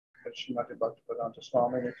Shrimati Bhakti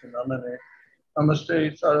Swami Nityanamane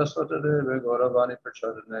Namaste Saraswati Devi Gauravani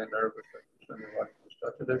Prachadane Nirvana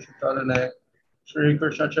Shitadane Shri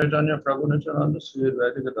Krishna Chaitanya Prabhu Nityananda Sri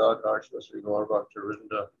Advaita Gadadhar Sri Gaur Bhakti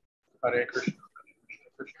Vrinda Hare Krishna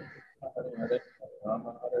Krishna Hare Hare Hare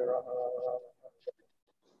Rama Hare Rama.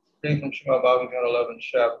 Reading from Srimad Bhagavatam 11,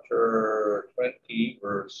 chapter 20,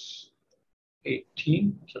 verse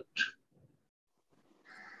 18.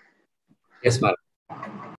 Yes, ma'am.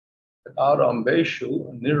 Arambeshu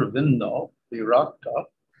nirvinno virakta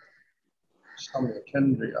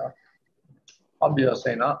samyakendriya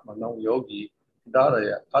abhyasena mano yogi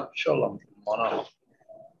dharaya achalam mana.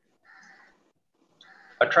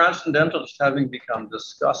 A transcendentalist, having become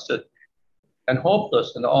disgusted and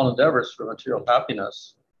hopeless in all endeavors for material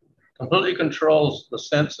happiness, completely controls the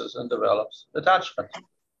senses and develops detachment.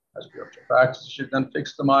 As spiritual practice, you should then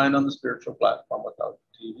fix the mind on the spiritual platform without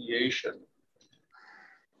deviation.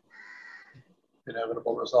 The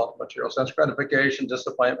inevitable result of material sense gratification,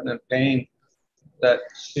 disappointment, and pain that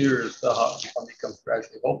sears the heart. One becomes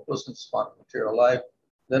gradually hopeless and spot material life.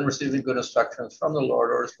 Then, receiving good instructions from the Lord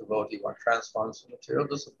or his devotee, one transforms the material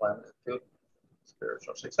disappointment into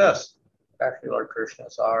spiritual success. Actually, Lord Krishna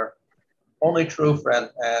is our only true friend,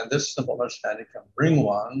 and this simple understanding can bring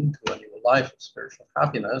one to a new life of spiritual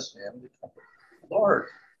happiness and become the Lord.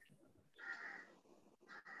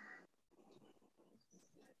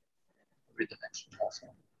 Read the next one also.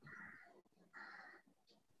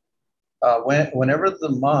 Whenever the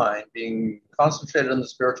mind, being concentrated on the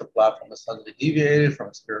spiritual platform, is suddenly deviated from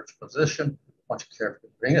its spiritual position, one should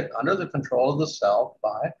carefully bring it under the control of the self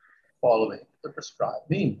by following the prescribed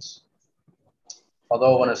means.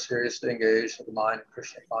 Although one is seriously engaged in the mind and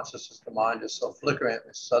Krishna consciousness, the mind is so flickering it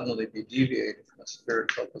may suddenly be deviated from its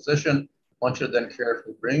spiritual position. One should then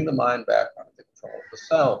carefully bring the mind back under the control of the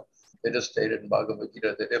self. It is stated in Bhagavad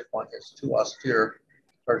Gita that if one is too austere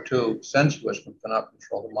or too sensuous, one cannot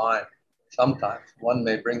control the mind. Sometimes one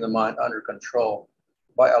may bring the mind under control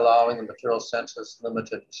by allowing the material senses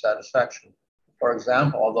limited satisfaction. For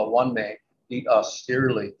example, although one may eat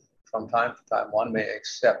austerely, from time to time one may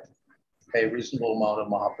accept a reasonable amount of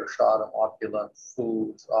Mahaprasadam, opulent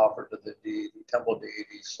foods offered to the temple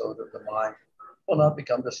deities, so that the mind will not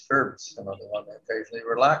become disturbed. Similarly, one may occasionally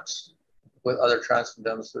relax with other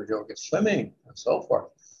transcendentals through yoga, swimming, and so forth.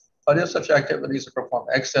 But if such activities are performed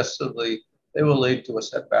excessively, they will lead to a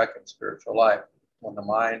setback in spiritual life. When the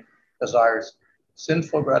mind desires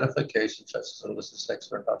sinful gratification, such as illicit sex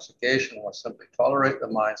or intoxication, one simply tolerate the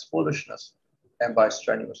mind's foolishness and by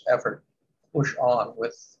strenuous effort push on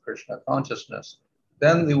with Krishna consciousness.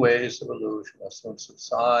 Then the ways of illusion will soon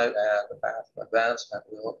subside and the path of advancement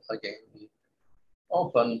will again be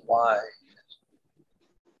open wide.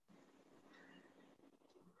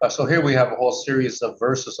 So here we have a whole series of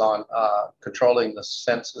verses on controlling the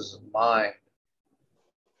senses of mind.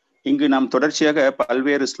 இங்கு நாம் தொடர்ச்சியாக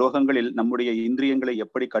பல்வேறு ஸ்லோகங்களில் நம்முடைய இந்திரியங்களை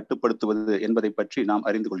எப்படி கட்டுப்படுத்துவது என்பதை பற்றி நாம்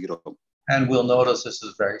அறிந்து கொள்கிறோம். And we'll notice this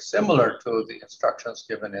is very similar to the instructions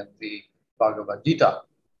given in the Bhagavad Gita.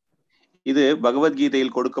 இது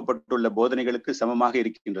பகவத்கீதையில் கொடுக்கப்பட்டுள்ள போதனைகளுக்கு சமமாக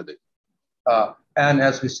இருக்கின்றது. And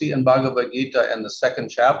as we see in Bhagavad Gita in the 2nd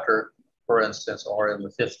chapter, for instance, or in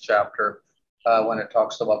the 5th chapter, when it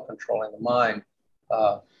talks about controlling the mind,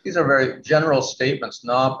 these are very general statements,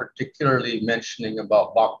 not particularly mentioning about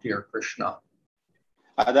Bhakti or Krishna.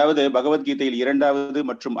 அதாவது பகவத்கீதையில் 2வது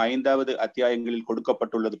மற்றும் 5வது அத்தியாயங்களில்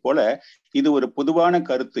கொடுக்கப்பட்டுள்ளது போல இது ஒரு பொதுவான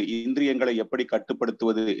கருத்து, இந்திரியங்களை எப்படி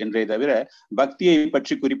கட்டுப்படுத்துவது என்றே தவிர பக்தியை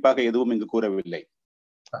பற்றி குறிப்பாக எதுவும் இங்கு கூறவில்லை.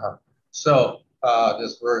 So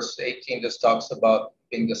this verse 18 just talks about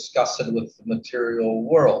being disgusted with the material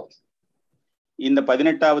world. இந்த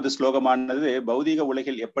 18வது ஸ்லோகமானது பௌதீக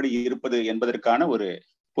உலகில் எப்படி இருப்பது என்பதற்கான ஒரு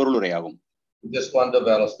பொருளுரையாகும். This one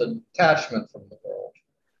develops the detachment from the world.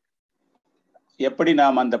 எப்படி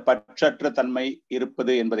நாம் அந்த பற்றற்ற தன்மை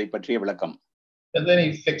இருப்பது என்பதை பற்றிய விளக்கம். And then he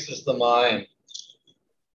fixes the mind.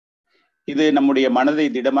 இது நம்முடைய மனதை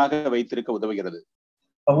திடமாக வைத்திருக்க உதவுகிறது.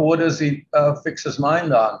 What does he fix his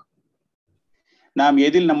mind on? நாம்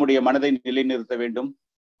எதில் நம்முடைய மனதை நிலைநிறுத்த வேண்டும்?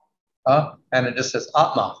 And it just says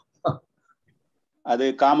Atma. அது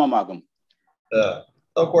காமமாகும்.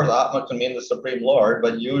 Of course, Atma can mean the Supreme Lord,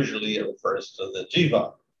 but usually it refers to the Jiva.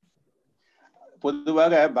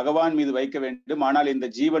 பொதுவாக பகவான் மீது வைக்க வேண்டும், ஆனால் இந்த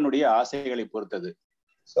ஜீவனுடைய ஆசைகளை பொறுத்தது.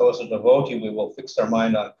 So as a devotee, we will fix our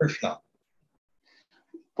mind on Krishna.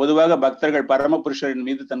 பொதுவாக பக்தர்கள் பரமபுருஷரின்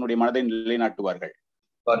மீது தன்னுடைய மனதை நிலைநாட்டுவார்கள்.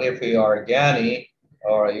 But if we are a Jnani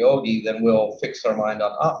or a yogi, then we'll fix our mind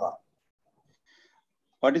on Atma.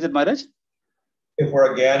 What is it, Maharaj? If we're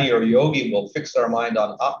a Jnani or yogi, we'll fix our mind on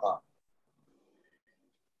Atma.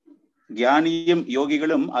 ஞானியும்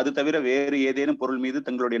யோகிகளும் அது தவிர வேறு ஏதேனும் பொருள் மீது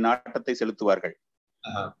தங்களுடைய நாட்டத்தை செலுத்துவார்கள்.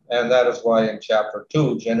 And that is why in chapter 2,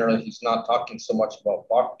 generally he's not talking so much about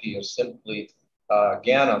bhakti or simply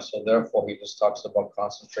jnana. So therefore he just talks about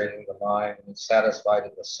concentrating the mind and satisfied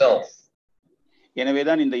in the self.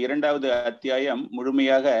 எனவேதான் இந்த இரண்டாவது அத்தியாயம்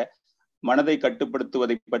முழுமையாக மனதை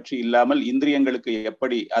கட்டுப்படுத்துவதை பற்றி இல்லாமல் இந்திரியங்களுக்கு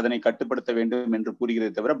எப்படி அதனை கட்டுப்படுத்த வேண்டும் என்று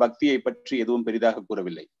கூறுகிறதை தவிர பக்தியை பற்றி எதுவும் பெரிதாக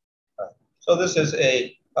கூறவில்லை. So this is a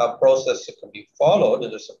process that can be followed.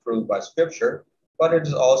 It is approved by scripture, but it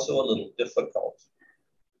is also a little difficult.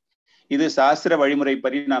 இது சாஸ்திர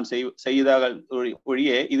வழிமுறைப்படி நாம் செய்வதாக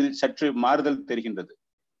ஒழிய இதில் சற்று மாறுதல் தெரிகின்றது.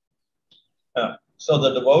 So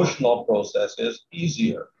the devotional process is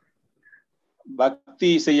easier. பக்தி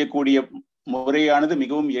செய்யக்கூடிய முறையானது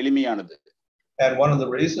மிகவும் எளிமையானது. And one of the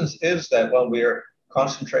reasons is that when we are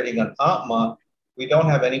concentrating on Atma, we don't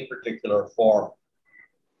have any particular form.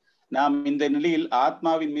 நாம் இந்த நிலையில்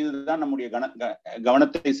ஆத்மாவின் மீது தான் நம்முடைய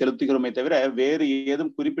கவனத்தை செலுத்துகிறோமே தவிர வேறு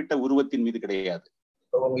ஏதும் குறிப்பிட்ட உருவத்தின் மீது கிடையாது.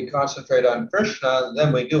 But when we concentrate on Krishna, then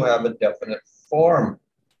we do have a definite form.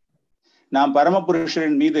 நாம்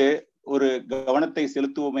பரமபுருஷரின் மீது ஒரு கவனத்தை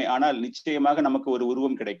செலுத்துவோமே ஆனால் நிச்சயமாக நமக்கு ஒரு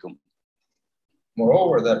உருவம் கிடைக்கும்.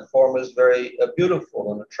 Moreover, that form is very beautiful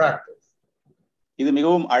and attractive. இது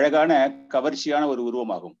மிகவும் அழகான கவர்ச்சியான ஒரு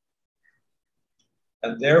உருவமாகும்.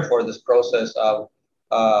 And therefore, this process of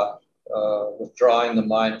withdrawing the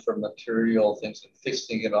mind from material things and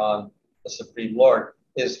fixing it on the Supreme Lord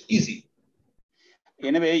is easy.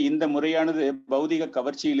 எனவே இந்த முறையானது பௌதிக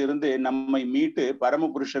கவர்ச்சியிலிருந்து நம்மை மீட்டு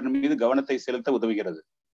பரமபுருஷரின் மீது கவனத்தை செலுத்த உதவுகிறது.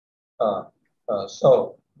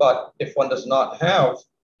 But if one does not have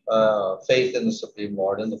faith in the Supreme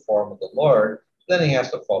Lord in the form of the Lord, then he has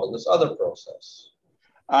to follow this other process.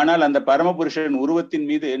 ஆனால் அந்த பரமபுருஷரின் உருவத்தின்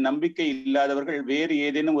மீது நம்பிக்கை இல்லாதவர்கள் வேறு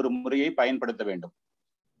ஏதேனும் ஒரு முறையை பயன்படுத்த வேண்டும்.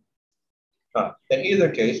 In either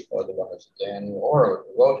case, whether one is a jnani or a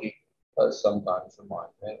devotee, sometimes the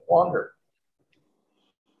mind may wander.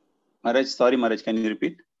 Maharaj, can you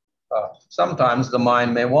repeat? Sometimes the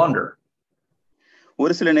mind may wander.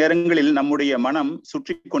 ஒரு சில நேரங்களில் நம்முடைய மனம்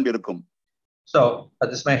சுற்றி கொண்டிருக்கும். So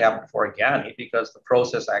this may happen for a jnani because the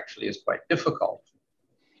process actually is quite difficult.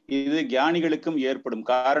 இது ஞானிகளுக்கும் ஏற்படும்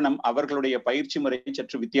காரணம் அவர்களுடைய பயிற்சி முறை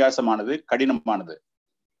சற்று வித்தியாசமானது, கடினமானது.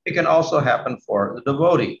 It can also happen for the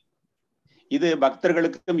devotee. இது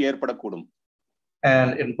பக்தர்களுக்கும் ஏற்படக்கூடும். And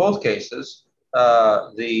in both cases,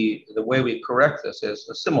 the way we correct this is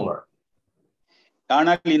similar.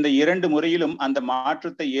 ஆனால் இந்த இரண்டு முறையிலும் அந்த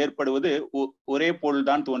மாற்றத்தை ஏற்படுவது ஒரே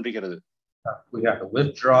போல்தான் தோன்றுகிறது. We have to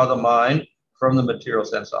withdraw the mind from the material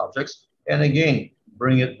sense objects and again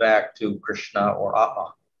bring it back to Krishna or Atma.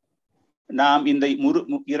 நாம் இந்த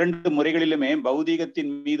இரண்டு முறைகளிலுமே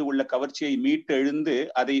பௌதீகத்தின் மீது உள்ள கவர்ச்சியை மீட்டு எழுந்து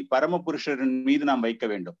அதை பரமபுருஷரின் மீது நாம் வைக்க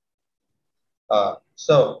வேண்டும்.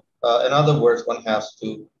 So in other words, one has to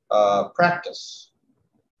practice.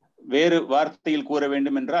 வேறு வார்த்தையில் கூற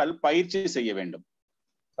வேண்டும் என்றால் பயிற்சி செய்ய வேண்டும்.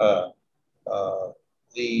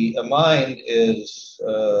 The mind is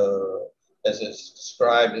as it's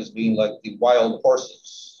described as being like the wild horses.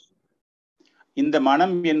 இந்த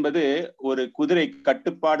மனம் என்பது ஒரு குதிரை,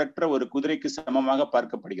 கட்டுப்பாடற்ற ஒரு குதிரைக்கு சமமாக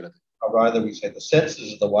பார்க்கப்படுகிறது. Or rather we say the senses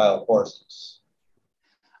of the wild horses.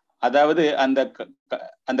 அதாவது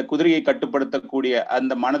அந்த குதிரையை கட்டுப்படுத்தக்கூடிய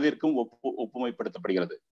அந்த மனதிற்கும்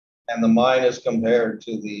ஒப்புமைப்படுத்தப்படுகிறது. And the mind is compared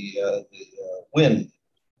to the wind.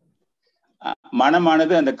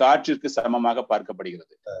 மனமானது அந்த காற்றிற்கு சமமாக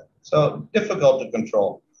பார்க்கப்படுகிறது. So difficult to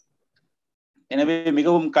control. எனவே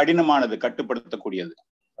மிகவும் கடினமானது, கட்டுப்படுத்தக்கூடியது.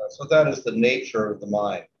 So that is the nature of the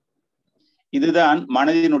mind. இதுதான்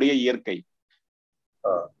மனதினுடைய இயற்கை.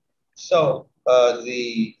 So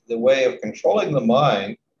the way of controlling the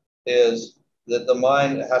mind is that the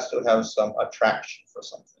mind has to have some attraction for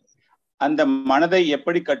something. அந்த மனதை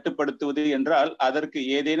எப்படி கட்டுப்படுத்துவது என்றால் அதற்கு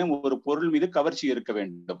ஏதேனும் ஒரு பொருள் மீது கவர்ச்சி இருக்க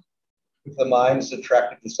வேண்டும். If the mind is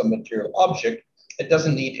attracted to some material object, it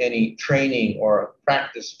doesn't need any training or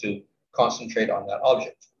practice to concentrate on that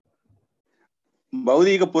object.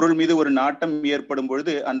 பௌதீக பொருள் மீது ஒரு நாட்டம் ஏற்படும்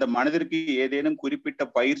பொழுது அந்த மனதிற்கு ஏதேனும் குறிப்பிட்ட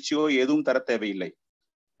பயிற்சியோ எதுவும் தர தேவையில்லை.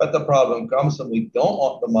 But the problem comes when we don't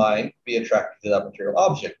want the mind to be attracted to that material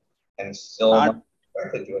object and still not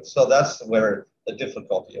attracted to it. So that's where the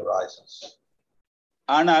difficulty arises.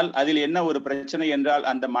 ஆனால் அதில் என்ன ஒரு பிரச்சனை என்றால்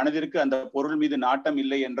அந்த மனதிற்கு அந்த பொருள் மீது நாட்டம்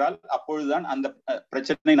இல்லை என்றால் அப்பொழுதுதான் அந்த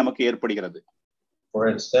பிரச்சனை நமக்கு ஏற்படுகிறது. For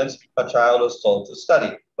instance, a child is told to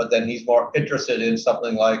study, but then he's more interested in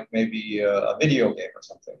something like maybe a video game or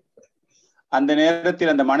something. அந்த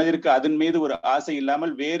நேரத்தில் அந்த மனதிற்கு அதன் மீது ஒரு ஆசை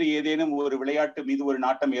இல்லாமல் வேறு ஏதேனும் ஒரு விளையாட்டு மீது ஒரு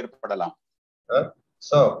நாட்டம் ஏற்படலாம்.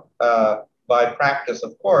 So by practice,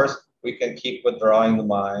 of course, we can keep withdrawing the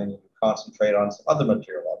mind and concentrate on some other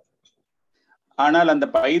material objects. ஆனால் அந்த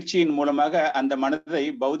பயிற்சியின் மூலமாக அந்த மனதை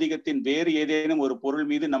பௌதிகத்தின் வேறு ஏதேனும் ஒரு பொருள்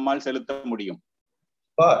மீது நம்மால் செலுத்த முடியும்.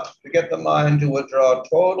 But to get the mind to withdraw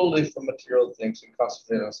totally from material things and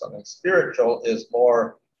concentrate on something spiritual is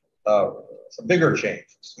it's a bigger change.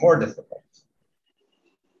 It's more difficult.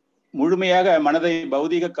 முழுமையாக மனதை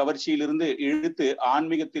பௌதிக கவர்ச்சியிலிருந்து இழுத்து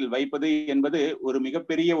ஆன்மீகத்தில் வைப்பது என்பது ஒரு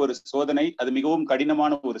மிகப்பெரிய ஒரு சோதனை. அது மிகவும்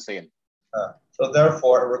கடினமான ஒரு செயல். So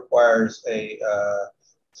therefore it requires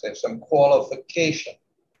some qualification.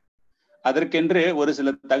 அதற்கென்று ஒரு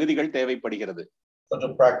சில தகுதிகள் தேவைப்படுகிறது. So to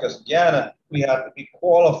practice jnana, we have to be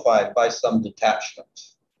qualified by some detachment.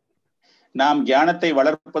 நாம் ஞானத்தை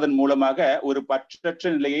வளர்ப்பதன் மூலமாக ஒரு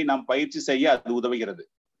பற்றற்ற நிலையை நாம் பயிற்சி செய்ய அது உதவுகிறது.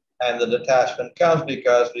 And the detachment comes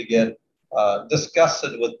because we get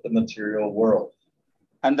disgusted with the material world.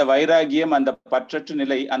 அந்த வைராகியம், அந்த பற்றற்ற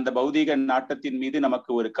நிலை, அந்த பௌதிக நாட்டத்தின் மீது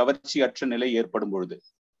நமக்கு ஒரு கவர்ச்சியற்ற நிலை ஏற்படும் பொழுது.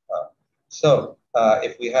 So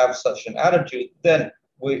if we have such an attitude, then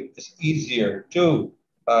it's easier to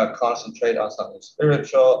concentrate on something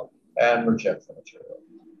spiritual and reject the material.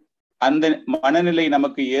 அந்த மனநிலை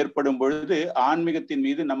நமக்கு ஏற்படும் பொழுது ஆன்மீகத்தின்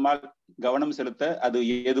மீது நம்மால் கவனம் செலுத்த அது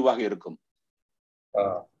ஏதுவாக இருக்கும்.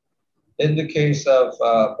 In the case of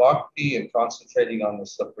bhakti and concentrating on the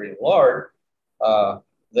Supreme Lord,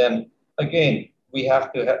 then again we have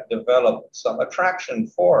to develop some attraction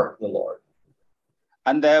for the Lord.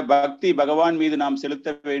 அந்த பக்தி பகவான் மீது நாம்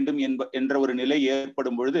செலுத்த வேண்டும் என்ற ஒரு நிலை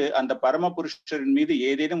ஏற்படும் பொழுது அந்த பரமபுருஷரின் மீது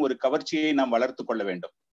ஏதேனும் ஒரு கவர்ச்சியை நாம் வளர்த்து கொள்ள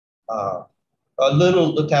வேண்டும். A little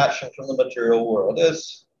detachment from the material world is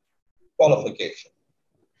qualification.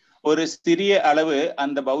 ஒரு சிறிய அளவு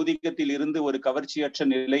அந்த பௌதிகத்தில் இருந்து ஒரு கவர்ச்சியற்ற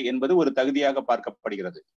நிலை என்பது ஒரு தகுதியாக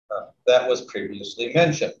பார்க்கப்படுகிறது. That was previously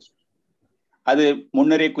mentioned. அது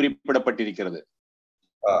முன்னரே குறிப்பிடப்பட்டிருக்கிறது.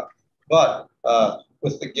 But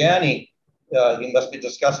with the jnani, he must be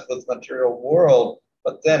discussed with material world.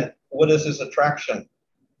 But then, what is his attraction?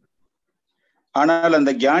 ஆனால்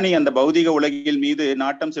அந்த ஞானி அந்த பௌதிக உலகில் மீது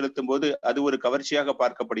நாட்டம் செலுத்தும் போது அது ஒரு கவர்ச்சியாக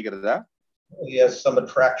பார்க்கப்படுகிறதா? He has some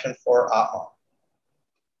attraction for atma.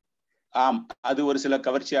 ஆம், அது ஒரு சில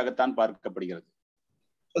கவர்ச்சியாகத்தான் பார்க்கப்படுகிறது.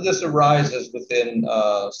 So this arises within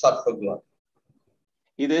sattva guna.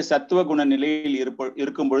 இது சத்துவ குண நிலையில்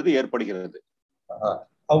இருக்கும் பொழுது ஏற்படுகிறது.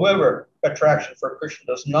 However, attraction for Krishna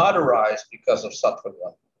does not arise because of sattva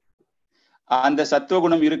guna. அந்த சத்துவ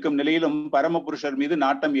குணம் இருக்கும் நிலையிலும் பரமபுருஷர் மீது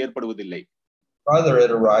நாட்டம் ஏற்படுவதில்லை. Rather,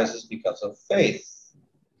 it arises because of faith.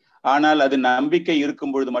 ஆனால் அது நம்பிக்கை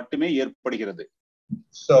இருக்கும் பொழுது மட்டுமே ஏற்படுகிறது.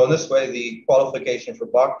 So in this way, the qualification for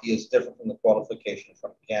bhakti is different from the qualification for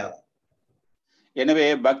jnana. எனவே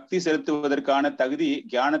பக்தி செலுத்துவதற்கான தகுதி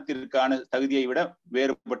ஞானத்திற்கான தகுதியை விட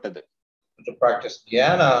வேறுபட்டது. To practice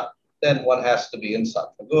jnana, then one has to be in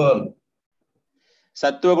sattva guna.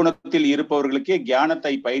 சத்துவ குணத்தில் இருப்பவர்களுக்கே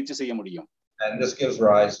ஞானத்தை பயிற்சி செய்ய முடியும். And this gives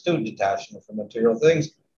rise to detachment from material things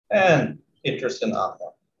and interest in atma.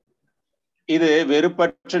 இது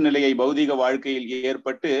வெறுப்பற்ற நிலையை பௌதிக வாழ்க்கையில்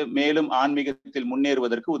ஏற்பட்டு மேலும் ஆன்மீகத்தில்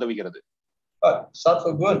முன்னேறுவதற்கு உதவுகிறது. But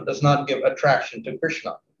sattva guna does not give attraction to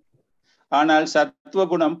Krishna. ஆனால் சத்துவ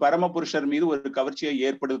குணம் பரமபுருஷர் மீது ஒரு கவர்ச்சியை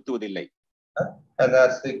ஏற்படுத்துவதில்லை. And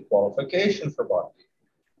that's the qualification for bhakti.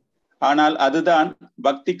 ஆனால் அதுதான்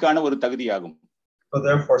பக்திக்கான ஒரு தகுதியாகும். So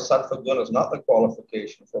therefore, sattva guna is not the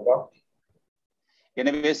qualification for bhakti.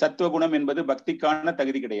 எனவே சத்துவ குணம் என்பது பக்திக்கான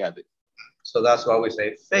தகுதி கிடையாது. So that's why we say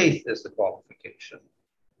faith is the qualification.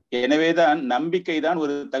 எனவேதான் நம்பிக்கை தான்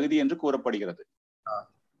ஒரு தகுதி என்று கூறப்படுகிறது.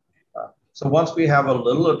 So once we have a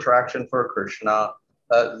little attraction for Krishna,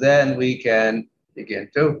 then we can begin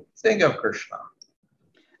to think of Krishna.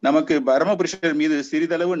 நமக்கு பரமபுருஷர் மீது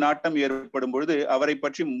சிறிதளவு நாட்டம் ஏற்படும் பொழுது அவரை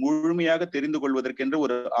பற்றி முழுமையாக தெரிந்து கொள்வதற்கென்று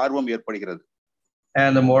ஒரு ஆர்வம் ஏற்படுகிறது.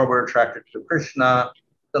 And the more we're attracted to Krishna,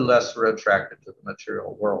 the less we're attracted to the material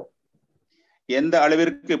world. எந்த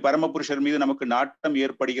அளவிற்கு பரமபுருஷர் மீது நமக்கு நாட்டம்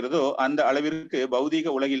ஏற்படுகிறதோ அந்த அளவிற்கு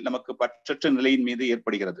பௌதிக உலகில் நமக்கு பற்றற்ற நிலையின் மீது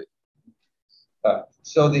ஏற்படுகிறது.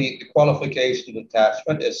 So the qualification of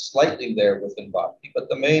attachment is slightly there within bhakti, but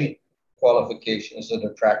the main qualification is an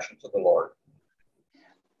attraction to the Lord.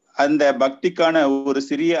 அந்த பக்திக்கான ஒரு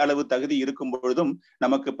சிறிய அளவு தகுதி இருக்கும் பொழுதும்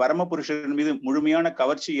நமக்கு பரமபுருஷரின் மீது முழுமையான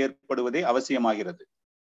கவர்ச்சி ஏற்படுவதே அவசியமாகிறது.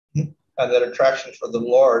 And that attraction for the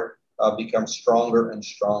Lord becomes stronger and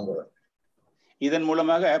stronger. இதன்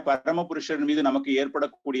மூலமாக பரமபுருஷரின் மீது நமக்கு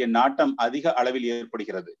ஏற்படக்கூடிய நாட்டம் அதிக அளவில்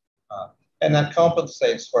ஏற்படுகிறது. And that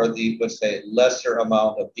compensates for the, let's say, lesser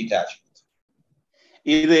amount of detachment.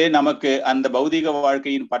 இது நமக்கு அந்த பௌதிக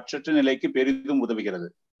வாழ்க்கையின் பற்றற்ற நிலைக்கு பெரிதும் உதவுகிறது.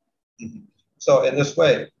 So in this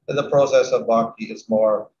way, the process of bhakti is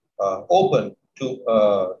more open to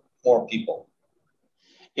more people.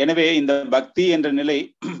 எனவே இந்த பக்தி என்ற நிலை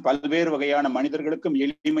பல்வேறு வகையான மனிதர்களுக்கும்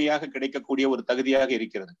எளிமையாக கிடைக்கக்கூடிய ஒரு தகுதியாக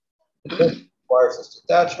இருக்கிறது. It is requires this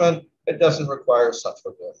detachment. It doesn't require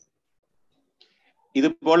sattva good. இது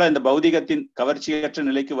போல இந்த பௌதிகத்தின் கவர்ச்சியற்ற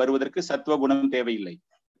நிலைக்கு வருவதற்கு சத்துவ குணம் தேவையில்லை.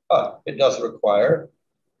 It does require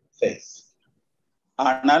faith.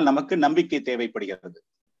 ஆனால் நமக்கு நம்பிக்கை தேவைப்படுகிறது.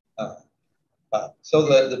 So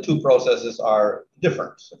the two processes are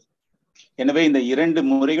different. எனவே இந்த இரண்டு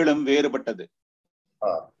முறைகளும் வேறுபட்டது.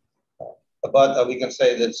 But we can say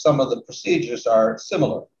that some of the procedures are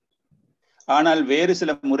similar. ஆனால் வேறு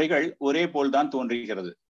சில முறைகள் ஒரே போல்தான்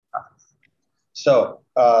தோன்றுகிறது. So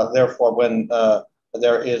therefore when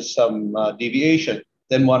there is some deviation,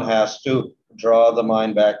 then one has to draw the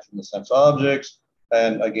mind back from the sense objects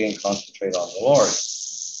and again concentrate on the Lord.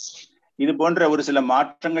 இது போன்ற ஒரு சில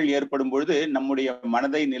மாற்றங்கள் ஏற்படும் பொழுது நம்முடைய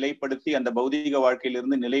மனதை நிலைப்படுத்தி அந்த பௌதீக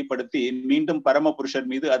வாழ்க்கையிலிருந்து நிலைப்படுத்தி மீண்டும் பரமபுருஷர்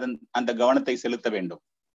மீது அந்த கவனத்தை செலுத்த வேண்டும்.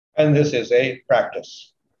 And this is a practice.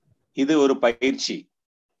 இது ஒரு பயிற்சி.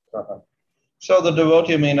 So the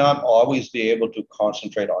devotee may not always be able to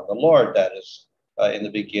concentrate on the Lord. That is in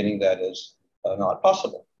the beginning, that is not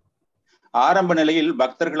possible. ஆரம்ப நிலையில்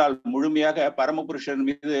பக்தர்களால் முழுமையாக பரமபுருஷர்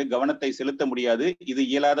மீது கவனத்தை செலுத்த முடியாது. இது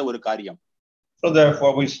இயலாத ஒரு காரியம். So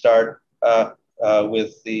therefore we start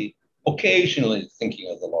with the occasionally thinking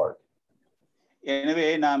of the Lord. எனவே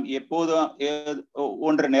நாம் எப்போதும்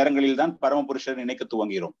ஒன்ற நேரங்களில் தான் பரமபுருஷர் நினைக்க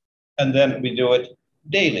துவங்குகிறோம். And then we do it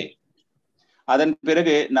daily. அதன்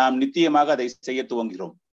பிறகு நாம் நித்தியமாக அதை செய்ய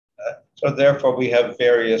துவங்குகிறோம். So therefore we have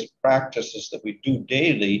various practices that we do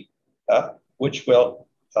daily, which will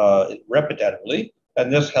repetitively, and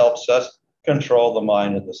this helps us control the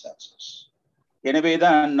mind and the senses.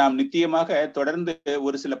 எனவேதான் நாம் நித்தியமாக தொடர்ந்து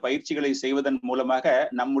ஒரு சில பயிற்சிகளை செய்வதன் மூலமாக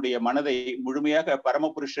நம்முடைய மனதை முழுமையாக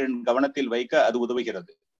பரமபுருஷரின் கவனத்தில் வைக்க அது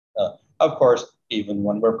உதவுகிறது. Of course, even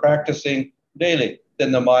when we're practicing daily,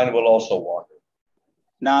 then the mind will also wander.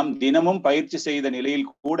 நாம் தினமும் பயிற்சி செய்த நிலையில்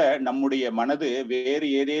கூட நம்முடைய மனது வேறு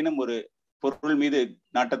ஏதேனும் ஒரு பொருள் மீது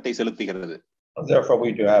நாட்டத்தை செலுத்துகிறது. Therefore,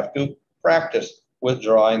 we do have to practice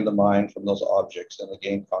withdrawing the mind from those objects and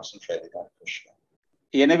again concentrating on Krishna.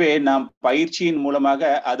 எனவே நாம் பயிற்சியின் மூலமாக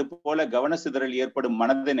அது போல கவன சிதறல் ஏற்படும்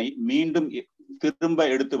மனதினை மீண்டும் திரும்ப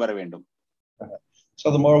எடுத்து வர வேண்டும். So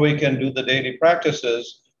the more we can do the daily practices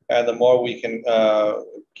and the more we can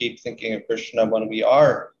keep thinking of Krishna when we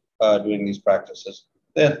are doing these practices,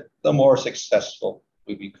 then the more successful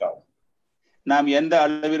we become. நாம் எந்த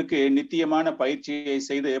அளவிற்கு நித்தியமான பயிற்சியை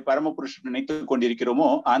செய்து பரமபுருஷன் நினைத்துக் கொண்டிருக்கிறோமோ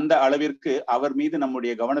அந்த அளவிற்கு அவர் மீது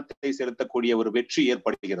நம்முடைய கவனத்தை செலுத்தக்கூடிய ஒரு வெற்றி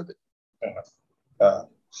ஏற்படுகிறது.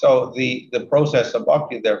 So the process of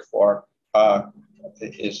bhakti therefore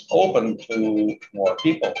is open to more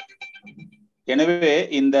people. எனவே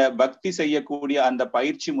இந்த பக்தி செய்யக்கூடிய அந்த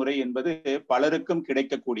பயிற்சி முறை என்பது பலருக்கும்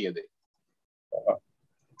கிடைக்கக்கூடியது.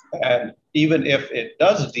 And even if it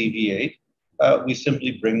does deviate, we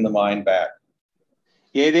simply bring the mind back.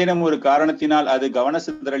 ஏதேனும் ஒரு காரணத்தினால் அது கவன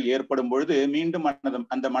சிதறல் ஏற்படும் பொழுது மீண்டும்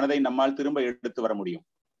அந்த மனதை நம்மால் திரும்ப எடுத்து வர முடியும்.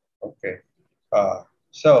 Okay.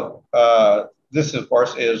 So this of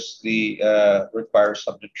course is the requires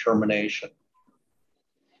some determination.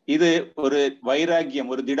 இது ஒரு வைராகியம்,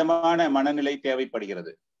 ஒரு திடமான மனநிலை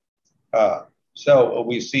தேவைப்படுகிறது. So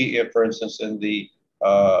we see if, for instance, in the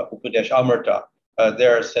Upadesh Amrita,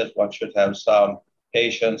 there it says one should have some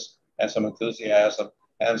patience and some enthusiasm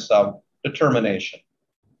and some determination.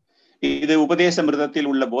 இது உபதேசமிருதத்தில்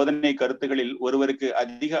உள்ள போதனை கருத்துகளில் ஒருவருக்கு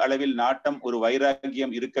அதிக அளவில் நாட்டம், ஒரு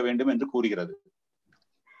வைராகியம் இருக்க வேண்டும் என்று கூறுகிறது.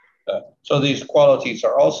 So these qualities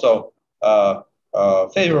are also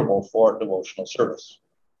favorable for devotional service.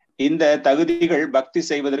 இந்த தகுதிகள் பக்தி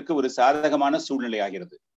செய்வதற்கு ஒரு சாதகமான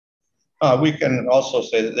சூழ்நிலையாகிறது. We can also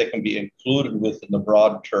say that they can be included within the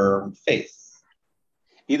broad term faith.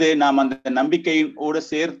 இது நாம் அந்த நம்பிக்கையோடு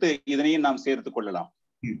சேர்த்து இதனையும் நாம் சேர்த்துக் கொள்ளலாம்.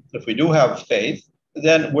 If we do have faith,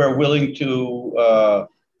 then we're willing to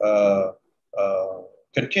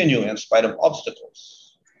continue in spite of obstacles.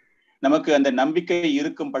 நமக்கு அந்த நம்பிக்கை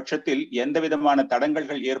இருக்கும் பட்சத்தில் எந்த விதமான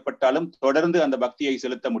தடங்கல்கள் ஏற்பட்டாலும் தொடர்ந்து அந்த பக்தியை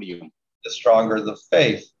செலுத்த முடியும். The stronger the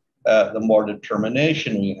faith, the more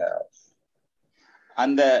determination we have.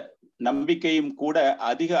 அந்த நம்பிக்கையும் கூட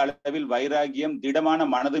அதிக அளவில் வைராகியம், திடமான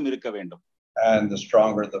மனதும் இருக்க வேண்டும். And the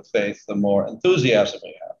stronger the faith, the more enthusiasm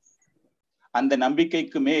we have. அந்த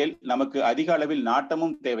நம்பிக்கைக்கு மேல் நமக்கு அதிக அளவில்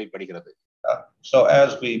நாட்டமும் தேவைப்படுகிறது. So as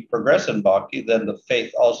we progress in bhakti, then the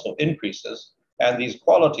faith also increases and these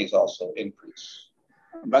qualities also increase.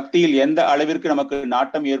 பக்தியில் எந்த அளவிற்கு நமக்கு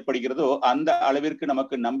நாட்டம் ஏற்படுகிறதோ அந்த அளவிற்கு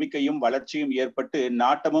நமக்கு நம்பிக்கையும் வளர்ச்சியும் ஏற்பட்டு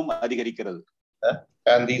நாட்டமும் அதிகரிக்கிறது.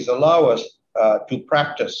 And these allow us to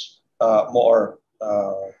practice more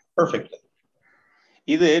perfectly.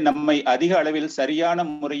 இது நம்மை அதிக அளவில் சரியான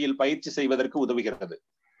முறையில் பயிற்சி செய்வதற்கு உதவுகிறது.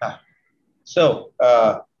 So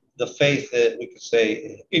the faith, we could say,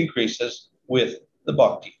 increases with the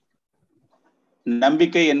bhakti.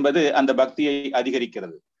 நம்பிக்கை என்பது அந்த பக்தியை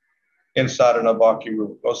அதிகரிக்கிறது. In Sadhana Bhakti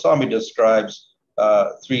Rupa Goswami describes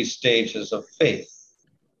 3 stages of faith.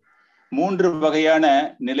 3 வகையான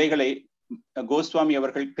நிலைகளை கோஸ்வாமி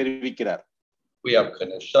அவர்கள் தெரிவிக்கிறார். We have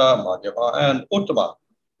Kanishta, Madhyama, and Uttama.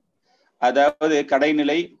 அதாவது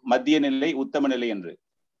கடைநிலை, மத்திய நிலை, உத்தம நிலை என்று.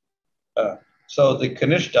 So the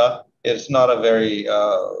Kanishta is not a very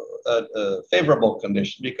favorable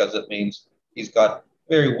condition because it means he's got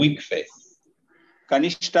very weak faith.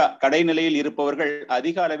 கனிஷ்டா கடைநிலையில் இருப்பவர்கள்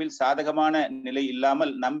அதிக அளவில் சாதகமான நிலை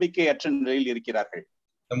இல்லாமல் நம்பிக்கையற்ற நிலையில் இருக்கிறார்கள்.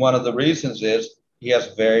 And one of the reasons is he has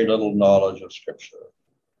very little knowledge of scripture.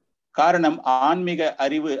 காரணம் ஆன்மீக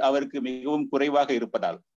அறிவு அவருக்கு மிகவும் குறைவாக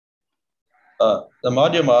இருப்பதால். The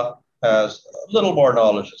Madhyama has a little more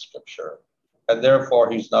knowledge of scripture and therefore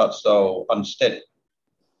he's not so unsteady.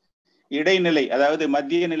 இடைநிலை அதாவது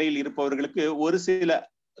மத்திய நிலையில் இருப்பவர்களுக்கு ஒரு சில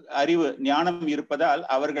அறிவு ஞானம் இருப்பதால்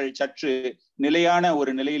அவர்கள் சற்று நிலையான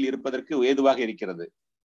ஒரு நிலையில் இருப்பதற்கு ஏதுவாக இருக்கிறது.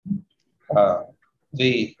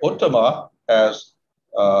 The Uttama has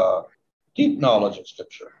deep knowledge of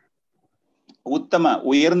scripture. உத்தம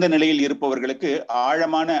உயர்ந்த நிலையில் இருப்பவர்களுக்கு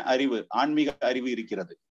ஆழமான அறிவு ஆன்மீக அறிவு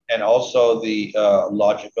இருக்கிறது. And also the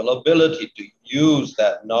logical ability to use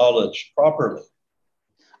that knowledge properly.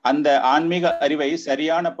 அந்த ஆன்மீக அறிவை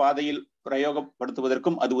சரியான பாதையில்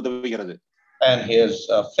பிரயோகப்படுத்துவதற்கும் அது உதவுகிறது. And his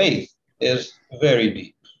faith is very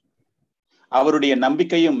deep. அவருடைய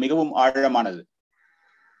நம்பிக்கையும் மிகவும் ஆழமானது.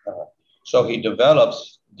 So he develops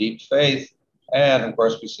deep faith, and of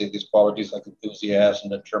course we see these qualities like enthusiasm,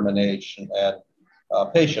 determination, and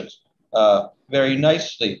patience very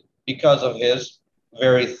nicely because of his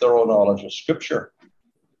very thorough knowledge of scripture.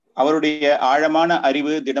 அவருடைய ஆழமான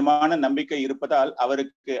அறிவு திடமான நம்பிக்கை இருப்பதால்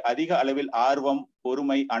அவருக்கு அதிக அளவில் ஆர்வம்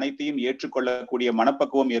பொறுமை அனைத்தையும் ஏற்றுக்கொள்ளக்கூடிய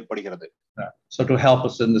மனப்பக்குவம் ஏற்படுகிறது. So to help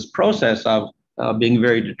us in this process of being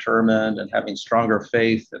very determined and having stronger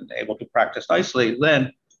faith and able to practice nicely, then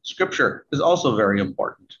scripture is also very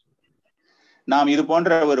important. நாம் இது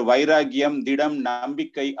போன்ற ஒரு வைராகியம் திடம்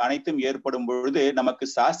நம்பிக்கை அனைத்தும் ஏற்படும் பொழுது நமக்கு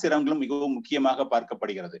சாஸ்திரங்களும் மிகவும் முக்கியமாக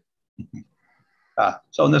பார்க்கப்படுகிறது.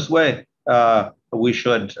 So in this way we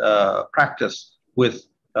should practice with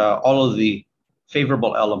all of the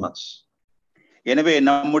favorable elements. எனவே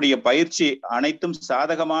நம்முடைய பயிற்சி அனைத்தும்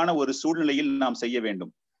சாதகமான ஒரு சூழ்நிலையில் நாம் செய்ய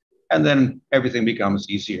வேண்டும். And then everything becomes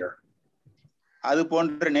easier. அது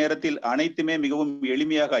போன்ற நேரத்தில் அனைத்துமே மிகவும்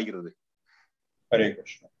எளிமையாக ஆகிறது. Hare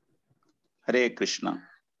Krishna. Hare Krishna.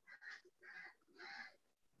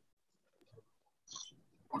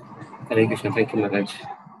 Hare Krishna. Thank you, Maharaj.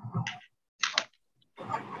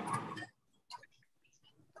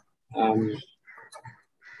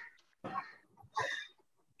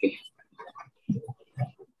 Okay.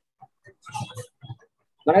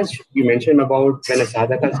 Maharaj, you mentioned about when a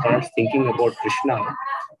sadhaka starts thinking about Krishna,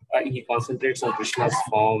 he concentrates on Krishna's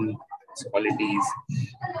form, his qualities,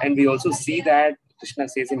 and we also see that Krishna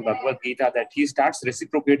says in Bhagavad Gita that he starts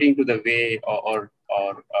reciprocating to the way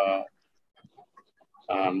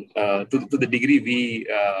to the degree we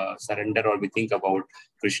surrender or we think about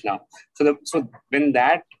Krishna. So when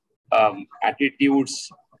that attitudes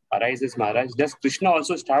arises, Maharaj, does Krishna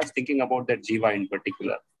also starts thinking about that jiva in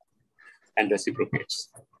particular and reciprocates?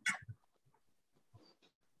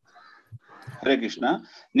 Hare Krishna,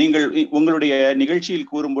 நீங்கள் உங்களுடைய நிகழ்ச்சியில்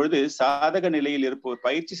கூறும்பொழுது சாதக நிலையில் இருப்பவர்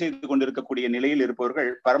பயிற்சி செய்து கொண்டிருக்கக்கூடிய நிலையில் இருப்பவர்கள்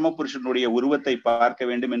பரமபுருஷனுடைய உருவத்தை பார்க்க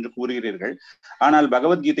வேண்டும் என்று கூறுகிறீர்கள். ஆனால்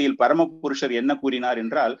பகவத்கீதையில் பரமபுருஷர் என்ன கூறினார்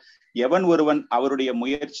என்றால், எவன் ஒருவன் அவருடைய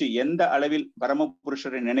முயற்சி எந்த அளவில்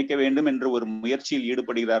பரமபுருஷரை நினைக்க வேண்டும் என்று ஒரு முயற்சியில்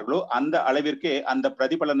ஈடுபடுகிறார்களோ அந்த அளவிற்கே அந்த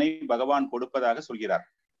பிரதிபலனை பகவான் கொடுப்பதாக சொல்கிறார்.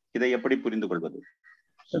 இதை எப்படி புரிந்து கொள்வது?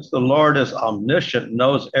 Since the Lord is omniscient,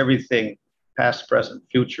 knows everything, past, present,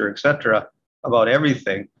 future, etc., about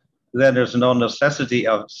everything, then there's no necessity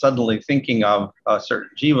of suddenly thinking of a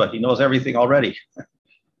certain jiva. He knows everything already.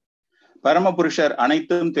 பரமபுருஷர்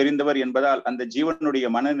அனைத்தும் தெரிந்தவர் என்பதால் அந்த ஜீவனுடைய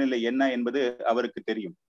மனநிலை என்ன என்பது அவருக்கு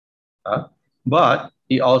தெரியும். But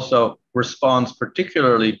he also responds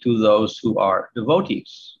particularly to those who are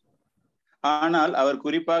devotees. ஆனால் அவர்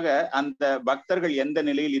குறிப்பாக அந்த பக்தர்கள் எந்த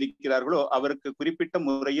நிலையில் இருக்கிறார்களோ அவருக்கு குறிப்பிட்ட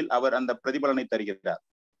முறையில் அவர் அந்த பிரதிபலனை தருகிறார்.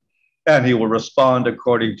 And he will respond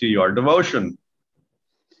according to your devotion.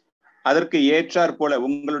 அதற்கு ஏற்றார் போல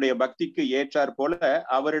உங்களுடைய பக்திக்கு ஏற்றார் போல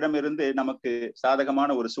அவரிடமிருந்து நமக்கு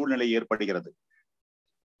சாதகமான ஒரு சூழ்நிலை ஏற்படுகிறது.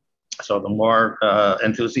 So the more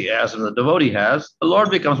enthusiasm the devotee has, the Lord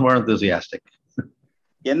becomes more enthusiastic.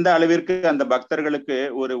 எந்த அளவிற்கு அந்த பக்தர்களுக்கு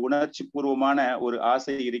ஒரு உணர்ச்சி பூர்வமான ஒரு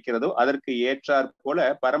ஆசை இருக்கிறதோ அதற்கு ஏற்றார் போல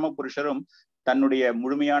பரமபுருஷரும் தன்னுடைய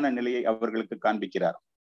முழுமையான நிலையை அவர்களுக்கு காண்பிக்கிறார்.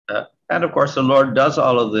 And of course the Lord does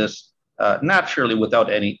all of this naturally without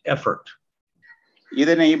any effort.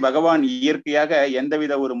 இதனை பகவான் இயற்கையாக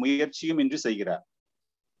எந்தவித ஒரு முயற்சியும் இன்றி செய்கிறார்.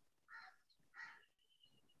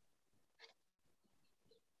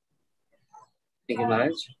 Thank you,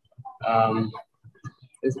 Maharaj.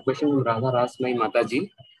 There's a question from Radha Rasmai Mataji.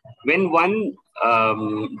 When one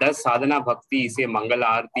does sadhana bhakti, say Mangala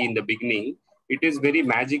Arati in the beginning, it is very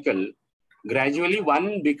magical. Gradually, one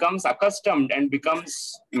becomes accustomed and becomes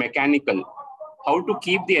mechanical. How to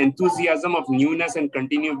keep the enthusiasm of newness and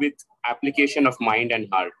continue with application of mind and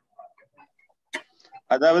heart?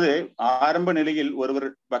 அதாவது ஆரம்ப நிலையில் ஒருவர்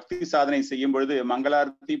பக்தி சாதனை செய்யும் பொழுது,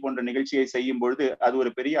 மங்களாரத்தி போன்ற நிகழ்ச்சியை செய்யும் பொழுது அது ஒரு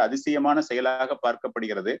பெரிய அதிசயமான செயலாக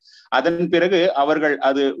பார்க்கப்படுகிறது. அதன் பிறகு அவர்கள்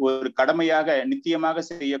அது ஒரு கடமையாக நித்தியமாக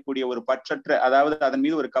செய்யக்கூடிய ஒரு பற்றற்ற, அதாவது அதன்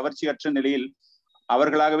மீது ஒரு கவர்ச்சியற்ற நிலையில்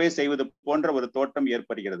அவர்களாகவே செய்வது போன்ற ஒரு தோற்றம்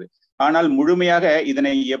ஏற்படுகிறது. ஆனால் முழுமையாக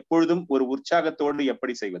இதனை எப்பொழுதும் ஒரு உற்சாகத்தோடு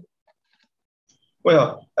எப்படி செய்வது? Well,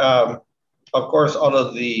 of course, all of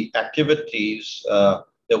the activities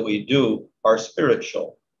that we do are spiritual.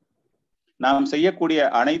 நாம் செய்யக்கூடிய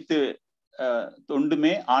அனைத்து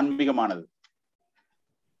தொண்டுமே ஆன்மீகமானது.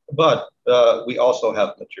 But we also have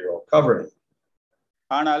material covering.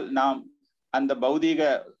 ஆனால் நாம் அந்த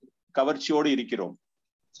பௌதீக கவர்ச்சியோடு இருக்கிறோம்.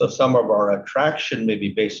 So some of our attraction may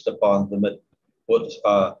be based upon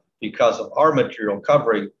because of our material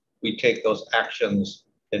covering, we take those actions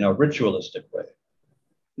in a ritualistic way.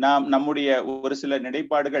 நாம் நம்முடைய ஒரு சில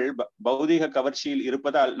நிலைப்பாடுகள் பௌதீக கவர்ச்சியில்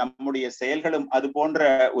இருப்பதால் நம்முடைய செயல்களும் அது போன்ற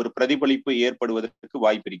ஒரு பிரதிபலிப்பு ஏற்படுவதற்கு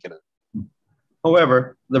வாய்ப்பு இருக்கிறது. However,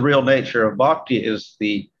 the real nature of bhakti is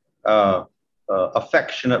the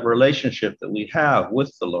affectionate relationship that we have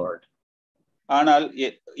with the Lord. ஆனால்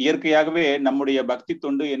இயற்கையாகவே நம்முடைய பக்தி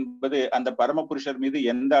தொண்டு என்பது அந்த பரமபுருஷர் மீது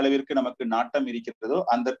எந்த அளவிற்கு நமக்கு நாட்டம் இருக்கிறதோ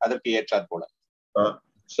அதற்கு ஏற்றாற் போல.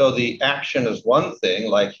 So the action is one thing,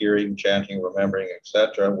 like hearing, chanting, remembering,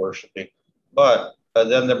 etc., worshiping. But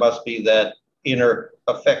then there must be that inner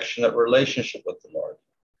affectionate relationship with the Lord.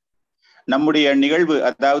 நம்முடைய நிகழ்வு,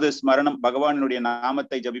 அதாவது ஸ்மரணம், பகவானுடைய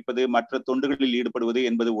நாமத்தை ஜபிப்பது, மற்ற தொண்டுகளில் ஈடுபடுவது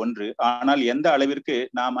என்பது ஒன்று. ஆனால் எந்த அளவிற்கு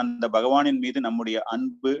நாம் அந்த பகவானின் மீது நம்முடைய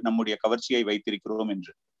அன்பு, நம்முடைய கவர்ச்சியை வைத்திருக்கிறோம்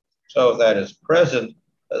என்று. So that is present,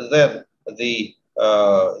 then the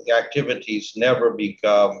activities never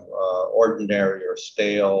become ordinary or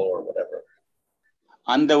stale or whatever.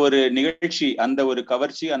 அந்த ஒரு நிகழ்ச்சி, அந்த ஒரு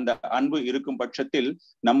கவர்ச்சி, அந்த அன்பு இருக்கும் பட்சத்தில்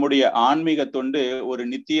நம்முடைய ஆன்மீக தொண்டு ஒரு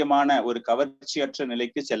நித்தியமான ஒரு கவர்ச்சியற்ற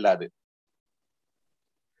நிலைக்கு செல்லாது.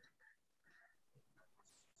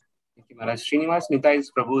 Maharaj, Srinivas Nitai's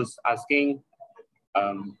Prabhu is asking,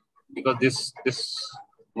 because this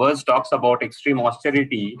verse talks about extreme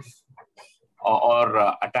austerity or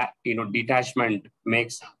detachment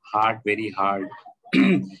makes heart very hard.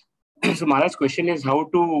 So Maharaj's question is how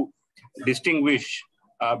to distinguish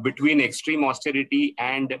between extreme austerity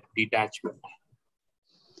and detachment.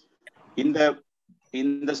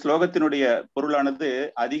 இந்த ஸ்லோகத்தினுடைய பொருளானது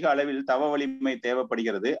அதிக அளவில் தவ வலிமை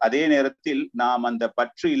தேவைப்படுகிறது. அதே நேரத்தில் நாம் அந்த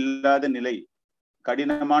பற்று இல்லாத நிலை,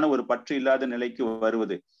 கடினமான ஒரு பற்று இல்லாத நிலைக்கு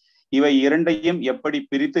வருவது, இவை இரண்டையும் எப்படி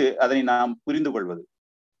பிரித்து அதனை நாம் புரிந்து கொள்வது?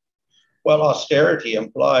 Well, austerity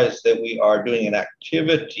implies that we are doing an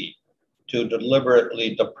activity to deliberately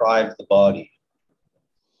deprive the body.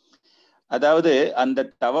 அதாவது அந்த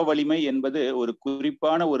தவ வலிமை என்பது ஒரு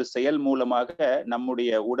குறிப்பான ஒரு செயல் மூலமாக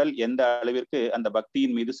நம்முடைய உடல் எந்த அளவிற்கு அந்த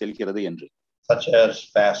பக்தியின் மீது செல்கிறது என்று. Such as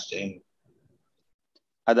fasting.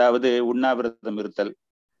 அதாவது உண்ணாவிரதம் இருத்தல்.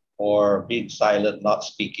 Or being silent, not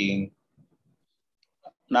speaking.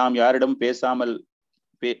 நாம் யாரிடம் பேசாமல்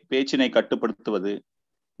பேச்சினை கட்டுப்படுத்துவது.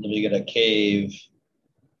 Living in a cave.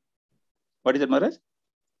 What is it, Maharaj?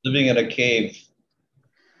 Living in a cave.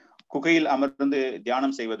 குகையில் அமர்ந்து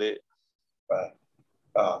தியானம் செய்வது.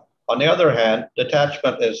 On the other hand,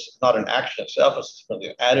 detachment is not an action itself, it's simply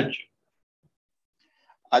an attitude.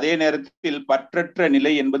 அதே நேரத்தில் பற்றற்ற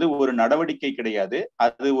நிலை என்பது ஒரு நடவடிக்கை கிடையாது,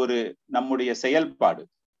 அது ஒரு நம்முடைய செயல்பாடு.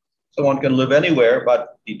 So one can live anywhere but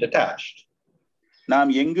be detached.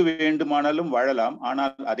 நாம் எங்கு வேண்டுமானாலும் வாழலாம்,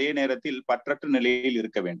 ஆனால் அதே நேரத்தில் பற்றற்ற நிலையில்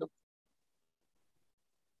இருக்க வேண்டும்.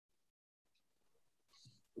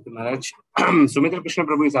 Maharaj, Sumitra Krishna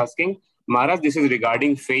Prabhu is asking, Maharaj, this is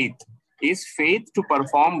regarding faith. Is faith to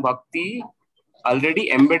perform bhakti already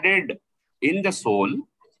embedded in the soul,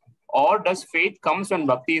 or does faith comes when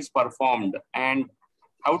bhakti is performed, and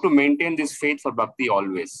how to maintain this faith for bhakti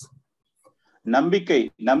always?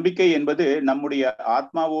 நம்பிக்கை என்பது நம்முடைய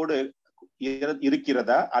ஆத்மாவோடு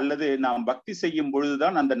இருக்கிறதா, அல்லது நாம் பக்தி செய்யும்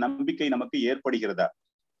பொழுதுதான் அந்த நம்பிக்கை நமக்கு ஏற்படுகிறதா?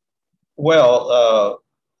 Well,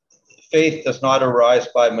 faith does not arise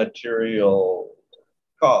by material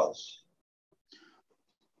cause.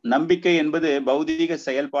 நம்பிக்கை என்பது பௌதீக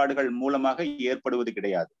செயல்பாடுகள் மூலமாக ஏற்படுவது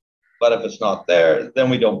கிடையாது. But if it's not there, then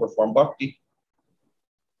we don't perform bhakti.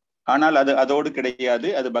 ஆனால் அது அதோடு கிடையாது,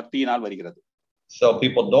 அது பக்தியினால் வருகிறது. So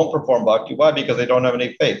people don't perform bhakti. Why? Because they don't have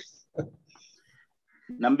any faith.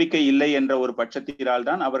 நம்பிக்கை இல்லை என்ற ஒரு பட்சத்தினால்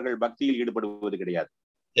தான் அவர்கள் பக்தியில் ஈடுபடுவது கிடையாது.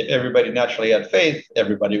 If everybody naturally had faith,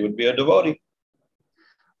 everybody would be a devotee.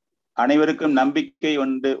 அனைவருக்கும் நம்பிக்கை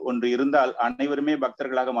ஒன்று இருந்தால் அனைவருமே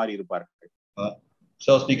பக்தர்களாக மாறி இருப்பார்கள். So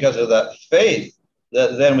it's because of that faith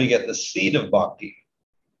that then we get the seed of bhakti.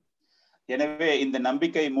 எனவே இந்த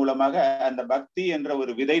நம்பிக்கை மூலமாக அந்த பக்தி என்ற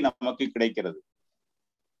ஒரு விதை நமக்கு கிடைக்கிறது.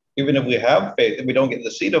 Even if we have faith, if we don't get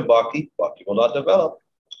the seed of bhakti, bhakti will not develop.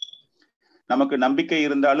 நமக்கு நம்பிக்கை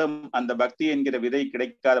இருந்தாலும் அந்த பக்தி என்கிற விதை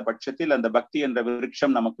கிடைக்காத பட்சத்தில் அந்த பக்தி என்ற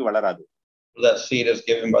விருட்சம் நமக்கு வளராது. That seed is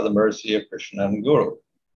given by the mercy of Krishna and Guru.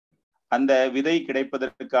 அந்த விதை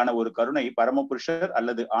கிடைப்பதற்கான ஒரு கருணை பரமபுருஷர்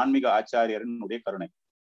அல்லது ஆன்மீக ஆச்சாரியரினுடைய கருணை.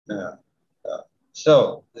 So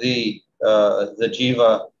the jiva,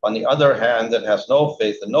 on the other hand, that has no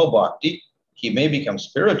faith and no bhakti, he may become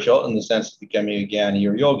spiritual in the sense of becoming a jnani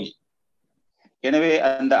or yogi. எனவே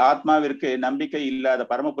அந்த ஆத்மாவிற்கு நம்பிக்கை இல்லாத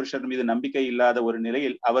பரமபுருஷர் மீது நம்பிக்கை இல்லாத ஒரு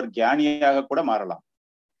நிலையில் அவர் ஞானியாக கூட மாறலாம்.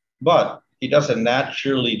 But he doesn't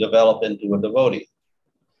naturally develop into a devotee.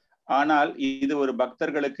 ஆனால் இது ஒரு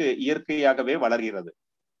பக்தர்களுக்கு இயற்கையாகவே வளர்கிறது.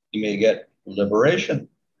 He may get liberation.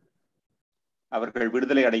 அவர்கள்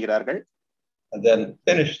விடுதலை அடைகிறார்கள். And then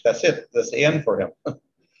finish. That's it. That's the end for him.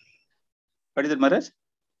 What is it, Maharaj?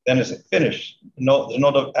 Then it's finished.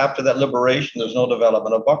 After that liberation, there's no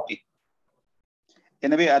development of bhakti.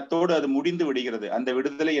 எனவே அத்தோடு அது முடிந்து விடுகிறது. அந்த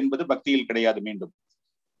விடுதலை என்பது பக்தியில் கிடையாது மீண்டும்.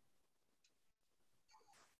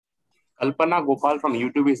 Kalpana Gopal from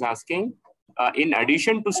YouTube is asking, in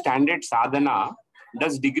addition to standard sadhana,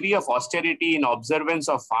 does degree of austerity in observance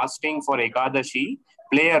of fasting for Ekadashi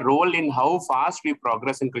play a role in how fast we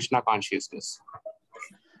progress in Krishna consciousness?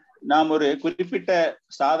 நாம் ஒரு குறிப்பிட்ட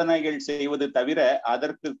சாதனைகள் செய்வது தவிர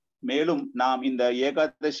அதற்கு மேலும் நாம் இந்த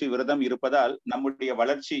ஏகாதசி விரதம் இருப்பதால் நம்முடைய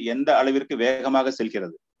வளர்ச்சி எந்த அளவிற்கு வேகமாக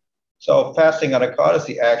செல்கிறது. So fasting on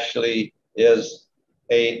Ekadasi actually is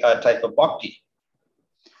a type of bhakti.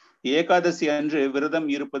 Ekadashi அன்று விரதம்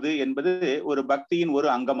இருப்பது என்பது ஒரு பக்தியின் ஒரு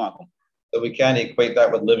அங்கமாகும். So we can't equate that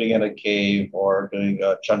with living in a cave or doing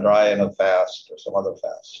a Chandrayana fast or some other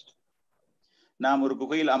fast. நாம் ஒரு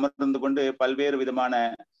குகையில் அமர்ந்து கொண்டு பல்வேறு விதமான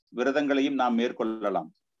விரதங்களையும் நாம் மேற்கொள்ளலாம்.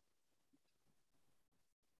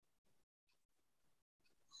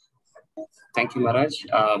 Thank you, Maharaj.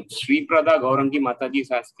 Sri Prada Gaurangi Mataji is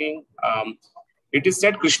asking, it is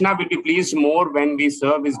said Krishna will be pleased more when we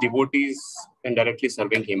serve his devotees than directly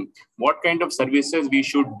serving him. What kind of services we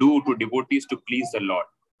should do to devotees to please the Lord?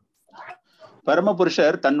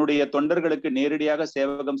 பரமபுருஷர் தன்னுடைய தொண்டர்களுக்கு நேரடியாக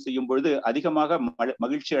சேவகம் செய்யும் பொழுது அதிகமாக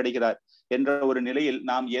மகிழ்ச்சி அடைகிறார் என்ற ஒரு நிலையில்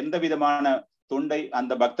நாம் எந்த விதமான தொண்டை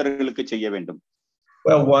அந்த பக்தர்களுக்கு செய்ய வேண்டும்?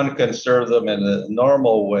 Well, one can serve them in the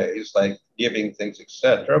normal ways like giving things,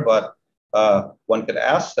 etc. But one could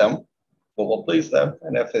ask them what will please them,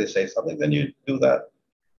 and if they say something, then you do that.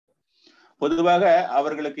 பொதுவாக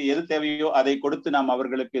அவர்களுக்கு எது தேவையோ அதை கொடுத்து நாம்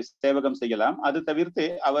அவர்களுக்கு சேவகம் செய்யலாம். அது தவிர்த்து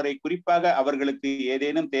அவரை குறிப்பாக அவர்களுக்கு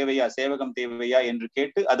ஏதேனும் தேவையா, சேவகம் தேவையா என்று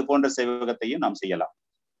கேட்டு அது போன்ற சேவகத்தையும் நாம் செய்யலாம்.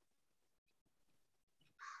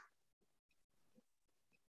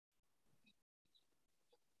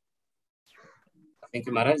 Thank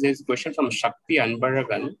you, Maharaj. There's a question from Shakti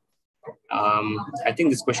Anbaragan. I think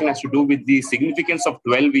this question has to do with the significance of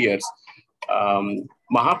 12 years.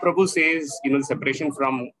 Mahaprabhu says, the separation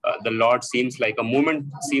from the Lord seems like a moment,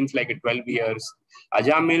 seems like a 12 years.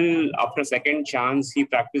 Ajamil, after second chance, he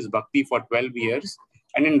practiced bhakti for 12 years.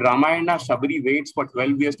 And in Ramayana, Shabari waits for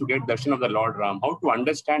 12 years to get darshan of the Lord Ram. How to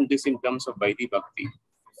understand this in terms of Vaidhi Bhakti?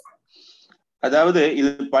 அதாவது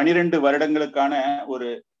இது 12 வருடங்களுக்கான ஒரு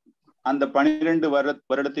அந்த 12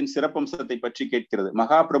 வருடத்தின் சிறப்பம்சத்தை பற்றி கேட்கிறது.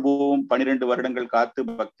 மகாபிரபுவும் 12 வருடங்கள் காத்து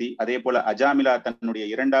பக்தி, அதே போல அஜாமிலா தன்னுடைய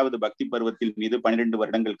 2வது பக்தி பருவத்தில் மீது 12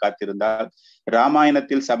 வருடங்கள் காத்திருந்தார்.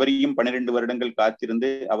 ராமாயணத்தில் சபரியும் 12 வருடங்கள் காத்திருந்து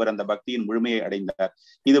அவர் அந்த பக்தியின் முழுமையை அடைந்தார்.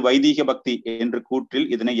 இது வைதீக பக்தி என்று கூற்றில்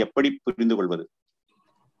இதனை எப்படி புரிந்து கொள்வது?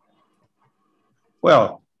 Well,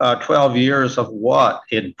 12 years of what?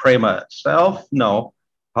 In prema itself? No.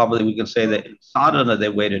 Probably we can say that in sadhana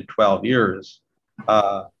they waited 12 years.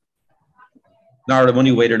 Narada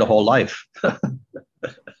Muni waited a whole life.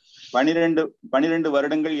 12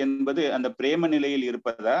 வருடங்கள் என்பது அந்த பிரேம நிலையில்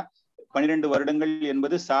இருப்பதா, 12 வருடங்கள்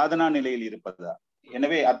என்பது சாதனா நிலையில் இருப்பதா?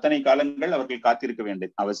 எனவே அத்தனை காலங்கள் அவர்கள் காத்திருக்க வேண்டிய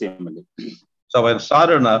அவசியம் இல்லை. So in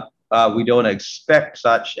sadhana, we don't expect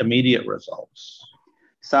such immediate results.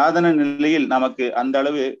 சாதன நிலையில் நமக்கு அந்த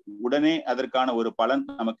அளவு உடனே அதற்கான ஒரு பலன்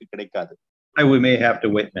நமக்கு கிடைக்காது. We may have to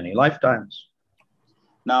wait many lifetimes.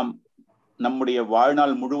 நாம் நம்முடைய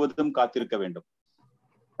வாழ்நாள் முழுவதும் காத்திருக்க வேண்டும்.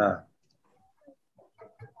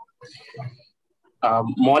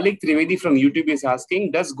 Maulik Trivedi from YouTube is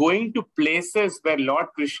asking, does going to places where Lord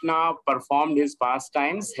Krishna performed his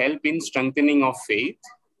pastimes help in strengthening of faith?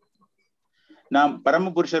 நாம்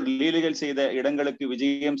பரமபுருஷர் லீலைகள் செய்த இடங்களுக்கு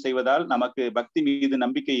விஜயம் செய்வதால் நமக்கு பக்தி மீது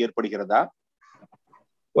நம்பிக்கை ஏற்படுகிறதா?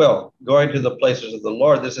 Well, going to the places of the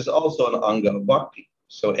Lord, this is also an anga of bhakti.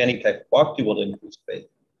 So any type of bhakti will increase faith.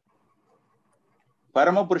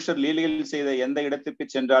 பரமபுருஷர் லீலைகள் செய்த எந்த இடத்திற்கு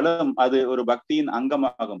சென்றாலும் அது ஒரு பக்தியின்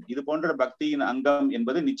அங்கமாகும். இது போன்ற பக்தியின் அங்கம்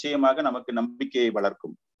என்பது நிச்சயமாக நமக்கு நம்பிக்கையை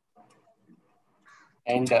வளர்க்கும்.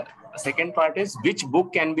 And second part is, which book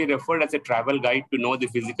can be referred as a travel guide to know the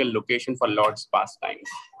physical location for Lord's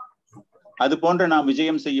pastimes? அது போன்ற நாம்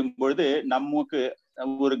விஜயம் செய்யும் பொழுது நமக்கு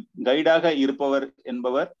ஒரு கைடாக இருப்பவர்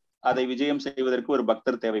என்பவர் அதை விஜயம் செய்வதற்கு ஒரு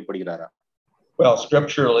பக்தர் தேவைப்படுகிறாரா? Well,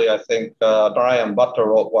 scripturally, I think Narayan Bhatta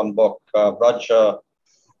wrote one book, Raja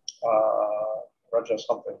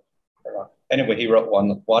something. Anyway, he wrote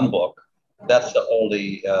one book. That's the only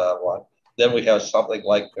one. Then we have something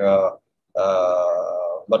like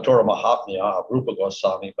Mathura Mahatmya of Rupa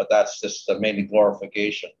Goswami, but that's just mainly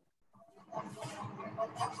glorification.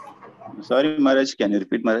 Sorry, Maharaj, can you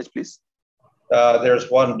repeat, Maharaj, please? There's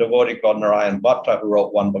one devotee called Narayan Bhatta who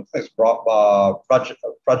wrote one book. It's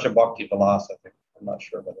Praja Bhakti Vilas, I think. I'm not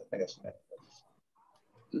sure, but I think it's name.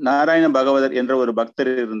 Narayana Bhagavathar என்ற ஒரு பக்தர்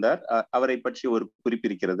இருந்தார். அவரை பற்றி ஒரு குறிப்பு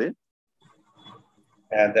இருக்கிறது.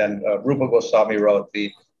 And then Rupa Goswami wrote the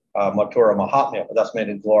Mathura Mahatmya, but that's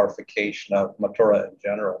mainly glorification of Mathura in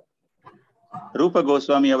general. ரூப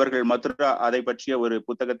கோஸ்வாமி அவர்கள் மதுரா அதை பற்றிய ஒரு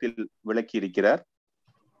புத்தகத்தில் விளக்கி இருக்கிறார்.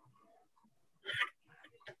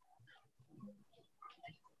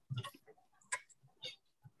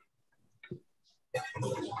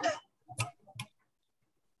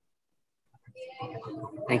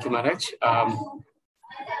 Thank you, Maharaj.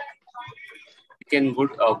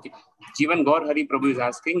 Okay. Jivan Gaur Hari Prabhu is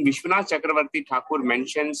asking, Vishwanath Chakravarti Thakur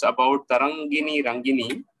mentions about Tarangini Rangini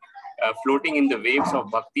floating in the waves of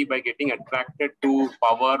bhakti by getting attracted to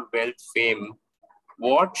power, wealth, fame.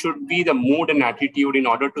 What should be the mood and attitude in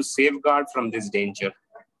order to safeguard from this danger?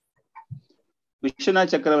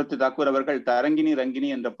 Viswanath சக்கரவர்த்தி தாக்கூர் அவர்கள் தரங்கினி ரங்கினி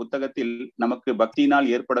என்ற புத்தகத்தில் நமக்கு பக்தியினால்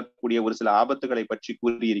ஏற்படக்கூடிய ஒரு சில ஆபத்துகளை பற்றி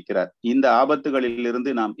கூறியிருக்கிறார். இந்த ஆபத்துகளில்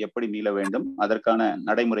இருந்து நாம் எப்படி மீள வேண்டும்? அதற்கான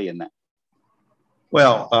நடைமுறை என்ன?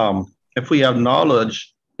 Well, if we have knowledge,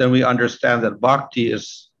 then we understand that bhakti is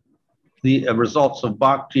the results of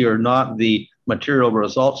bhakti are not the material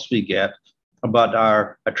results we get, but our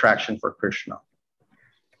attraction for Krishna.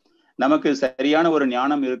 நமக்கு சரியான ஒரு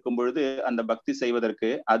ஞானம் இருக்கும் பொழுது அந்த பக்தி செய்வதற்கு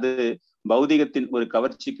அது பௌதிகத்தின் ஒரு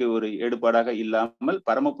கவர்ச்சிக்கு ஒரு ஏடுபாடாக இல்லாமல்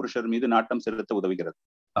பரமபுருஷர் மீது நாட்டம் செலுத்த உதவுகிறது.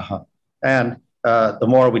 And the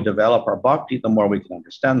more we develop our bhakti, the more we can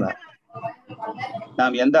understand that.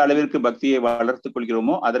 நாம் எந்த அளவிற்கு பக்தியை வளர்த்துக்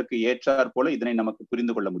கொள்கிறோமோ அதற்கு ஏற்றாற் போல இதனை நமக்கு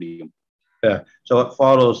புரிந்து கொள்ள முடியும். So it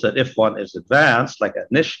follows that if one is advanced, like a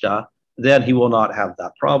nishta, then he will not have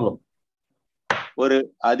that problem. ஒரு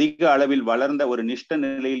அதிக அளவில் வளர்ந்த ஒரு நிஷ்ட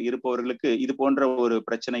நிலையில் இருப்பவர்களுக்கு இது போன்ற ஒரு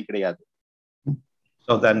பிரச்சனை கிடையாது.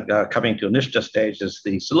 So then coming to nishta stage is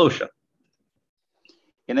the solution.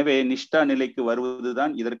 எனவே நிஷ்டா நிலைக்கு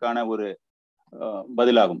வருவதுதான் இதற்கான ஒரு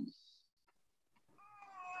பதிலாகும்.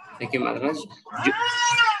 Thank you, Maharaj.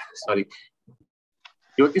 Sorry.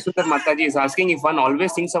 Jyoti Sundar Mataji is asking, if one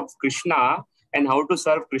always thinks of Krishna and how to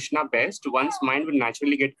serve Krishna best, one's mind will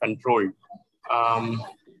naturally get controlled.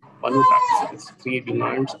 One who practices 3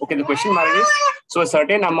 demands. Okay, the question, Maharaj, is, so a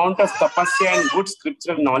certain amount of tapasya and good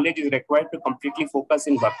scriptural knowledge is required to completely focus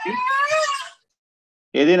in bhakti?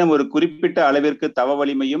 ஏதேனும் ஒரு குறிப்பிட்ட அளவிற்கு தவ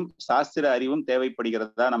வலிமையும் சாஸ்திர அறிவும்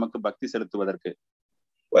தேவைப்படுகிறதா நமக்கு பக்தி செலுத்துவதற்கு?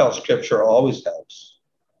 Well, scripture always helps.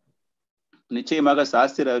 நிச்சயமாக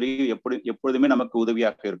சாஸ்திர அறிவு எப்பொழுதுமே நமக்கு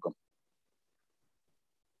உதவியாக இருக்கும்.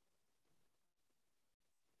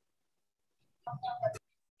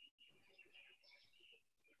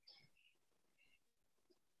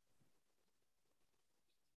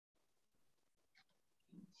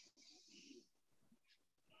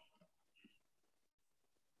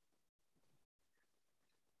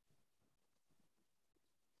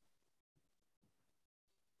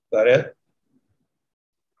 Is that it?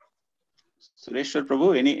 Sureshwar Prabhu,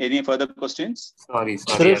 any further questions? Sorry.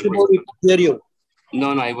 Sureshwar Prabhu, we can hear you. No,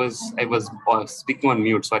 I was speaking on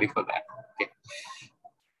mute. Sorry for that. Okay.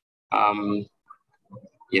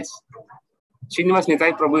 Yes. Srinivas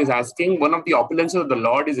Nitai Prabhu is asking, one of the opulences of the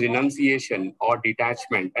Lord is renunciation or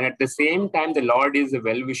detachment, and at the same time, the Lord is a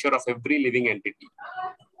well-wisher of every living entity.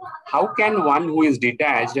 How can one who is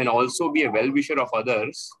detached and also be a well-wisher of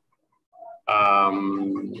others?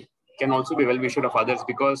 Can also be well-wisher of others,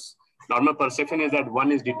 because normal perception is that one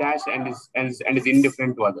is detached and is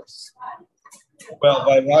indifferent to others. Well,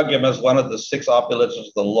 Vairagya is one of the 6 opulences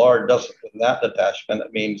of the Lord. Doesn't mean that detachment.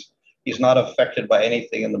 It means he's not affected by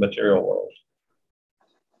anything in the material world.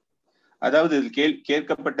 அதாவது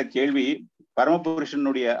கேட்கப்பட்ட கேள்வி,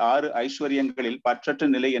 பரமபுருஷனுடைய 6 ஐஸ்வர்யங்களில் பற்றற்ற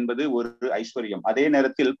நிலை என்பது ஒரு ஐஸ்வர்யம். அதே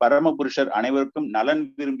நேரத்தில் பரமபுருஷர் அனைவருக்கும் நலன்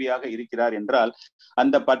விரும்பியாக இருக்கிறார் என்றால்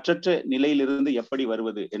அந்த பற்றற்ற நிலையிலிருந்து எப்படி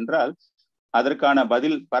வருவது என்றால் அதற்கான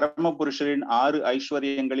பதில், பரமபுருஷரின் 6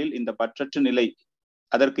 ஐஸ்வர்யங்களில் இந்த பற்றற்ற நிலை,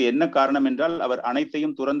 அதற்கு என்ன காரணம் என்றால் அவர்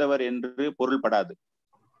அனைத்தையும் துறந்தவர் என்று பொருள்படாது.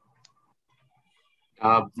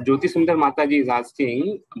 Jyoti Sundar Mataji is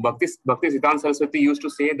asking, Bhakti Siddhanta Saraswati used to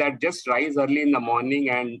say that just rise early in the morning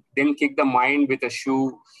and then kick the mind with a shoe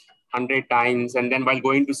 100 times and then while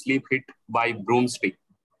going to sleep hit by broomstick.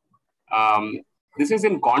 This is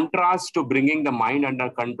in contrast to bringing the mind under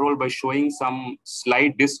control by showing some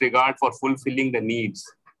slight disregard for fulfilling the needs.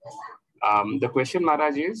 The question,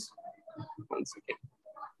 Maharaj, is, one second.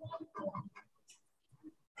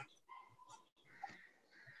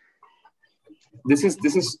 This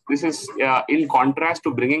is in contrast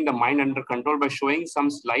to bringing the mind under control by showing some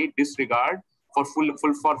slight disregard for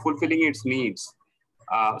fulfilling its needs.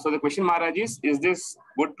 So the question, Maharaj, is this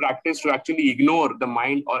good practice to actually ignore the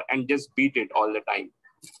mind and just beat it all the time?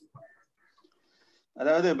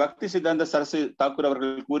 அதாவது பக்தி சித்தாந்த சரஸ்வதி தாக்கூர்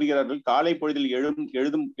அவர்கள் கூறுகிறார்கள், காலை பொழுதில்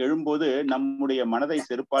எழும்போது நம்முடைய மனதை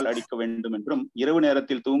செருப்பால் அடிக்க வேண்டும் என்றும், இரவு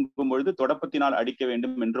நேரத்தில் தூங்கும் பொழுது தொடப்பத்தினால் அடிக்க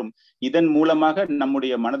வேண்டும் என்றும், இதன் மூலமாக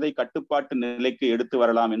நம்முடைய மனதை கட்டுப்பாட்டு நிலைக்கு எடுத்து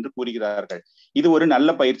வரலாம் என்று கூறுகிறார்கள். இது ஒரு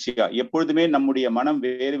நல்ல பயிற்சியா? எப்பொழுதுமே நம்முடைய மனம்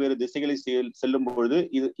வேறு வேறு திசைகளில் செல்லும் பொழுது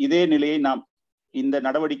இதே நிலையை இந்த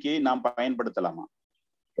நடவடிக்கையை நாம் பயன்படுத்தலாமா?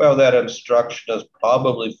 Well, that instruction is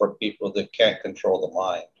probably for people that can't control the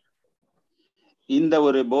mind. இந்த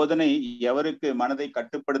ஒரு போதனை எவருக்கு மனதை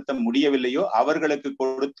கட்டுப்படுத்த முடியவில்லையோ அவர்களுக்கு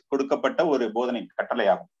கொடுக்கப்பட்ட ஒரு போதனை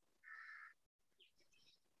கட்டளையாகும்.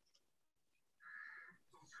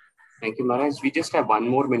 Thank you, Maharaj. We just have one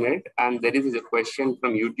more minute and there is a question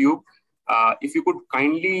from YouTube. If you could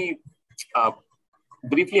kindly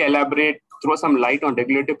briefly elaborate, throw some light on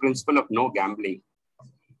regulative principle of no gambling.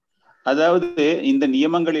 அதாவது இந்த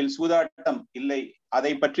நியமங்களில் சூதாட்டம் இல்லை,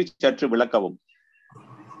 அதை பற்றி சற்று விளக்கவும்.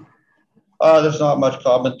 There's not much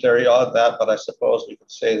commentary on that, but I suppose we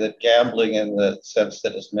could say that gambling, in the sense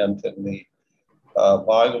that is meant in the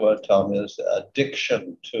Bhagavatam, is addiction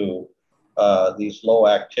to these low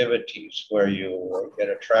activities where you get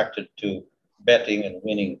attracted to betting and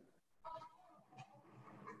winning.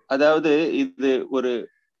 அதாவது இது ஒரு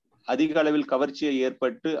அதிக அளவில் கவர்ச்சியை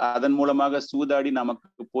ஏற்பட்டு அதன் மூலமாக சூதாடி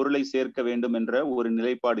நமக்கு பொருளை சேர்க்க வேண்டும் என்ற ஒரு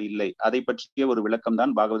நிலைப்பாடு இல்லை. அதை பற்றிய ஒரு விளக்கம்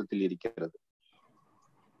தான் பாகவதத்தில் இருக்கிறது.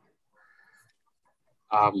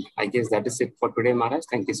 I guess that is it for today, Maharaj.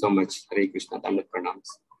 Thank you so much. Hare Krishna. Dandavat pranams.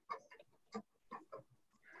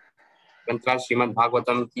 Tantra Srimad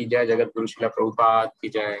Bhagavatam ki jai, Jagat Guru Srila Prabhupada ki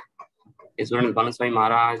jai, His Holiness Bhanu Swami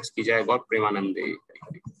Maharaj ki jai, God Premanande.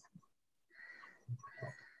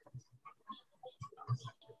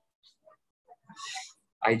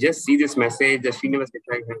 I just see this message that Srinivas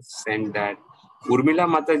has sent that Urmila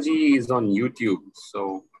Mataji is on YouTube.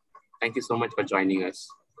 So thank you so much for joining us.